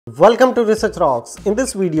Welcome to Research Rocks. In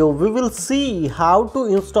this video, we will see how to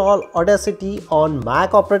install Audacity on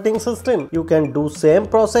Mac operating system. You can do same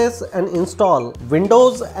process and install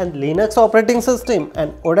Windows and Linux operating system.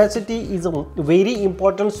 And Audacity is a very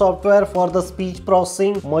important software for the speech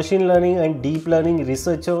processing, machine learning and deep learning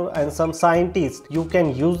researcher and some scientists. You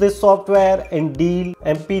can use this software and deal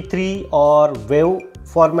MP3 or WAV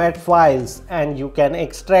format files, and you can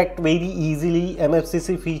extract very easily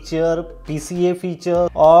MFCC feature, PCA feature,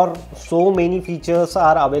 or so many features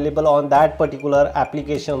are available on that particular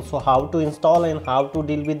application. So how to install and how to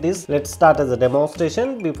deal with this, let's start as a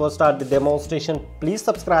demonstration. Before start the demonstration, please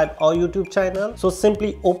subscribe our YouTube channel. So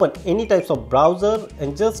simply open any types of browser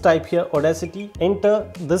and just type here Audacity,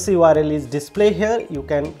 enter. This URL is display here. You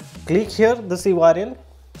can click here this URL.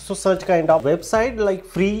 So search kind of website like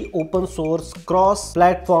free open source cross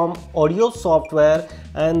platform audio software,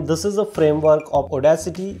 and this is a framework of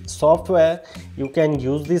Audacity software. You can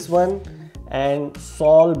use this one and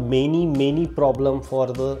solve many problem for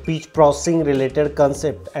the speech processing related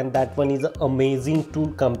concept, and that one is an amazing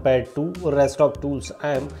tool compared to rest of tools.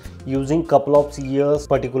 I am using couple of years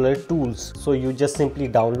particular tools. So you just simply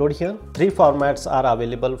download here. Three formats are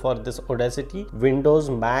available for this Audacity: Windows,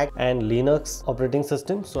 Mac and Linux operating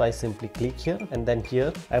system. So I simply click here, and then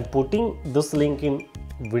here I'm putting this link in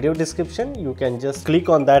video description. You can just click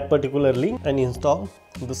on that particular link and install.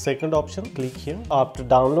 The second option, click here. After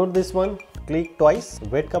download this one, click twice,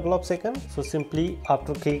 wait couple of seconds. So simply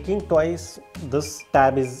after clicking twice, this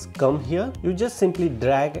tab is come here. You just simply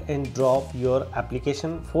drag and drop your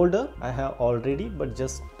application folder. I have already, but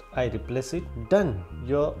just I replace it. Done.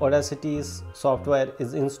 Your Audacity software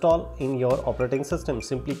is installed in your operating system.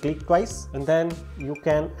 Simply click twice and then you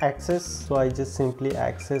can access. So I just simply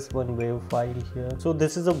access one WAV file here. So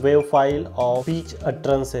this is a WAV file of speech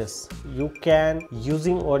utterances. You can,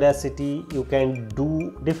 using Audacity, you can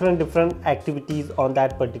do different activities on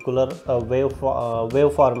that particular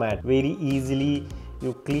WAV format very easily.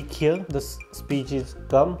 You click here, this speech is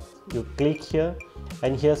come, you click here,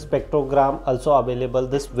 and here spectrogram also available.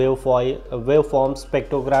 This waveform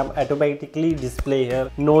spectrogram automatically display here.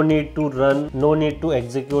 No need to run, no need to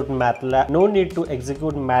execute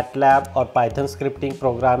MATLAB, or Python scripting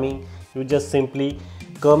programming. You just simply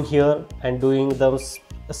come here and doing the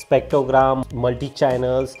spectrogram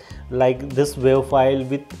multi-channels, like this WAV file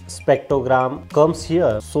with spectrogram comes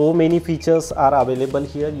here. So many features are available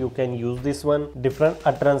here. You can use this one, different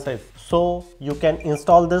utterances. So you can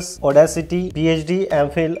install this Audacity PhD,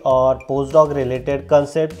 MPhil or postdoc related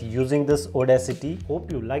concept using this Audacity. Hope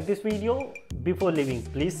you like this video. Before leaving,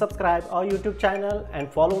 please subscribe our YouTube channel and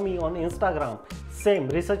follow me on Instagram, same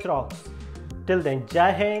Research Rocks. Till then,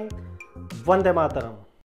 Jai Hind, Vande Mataram.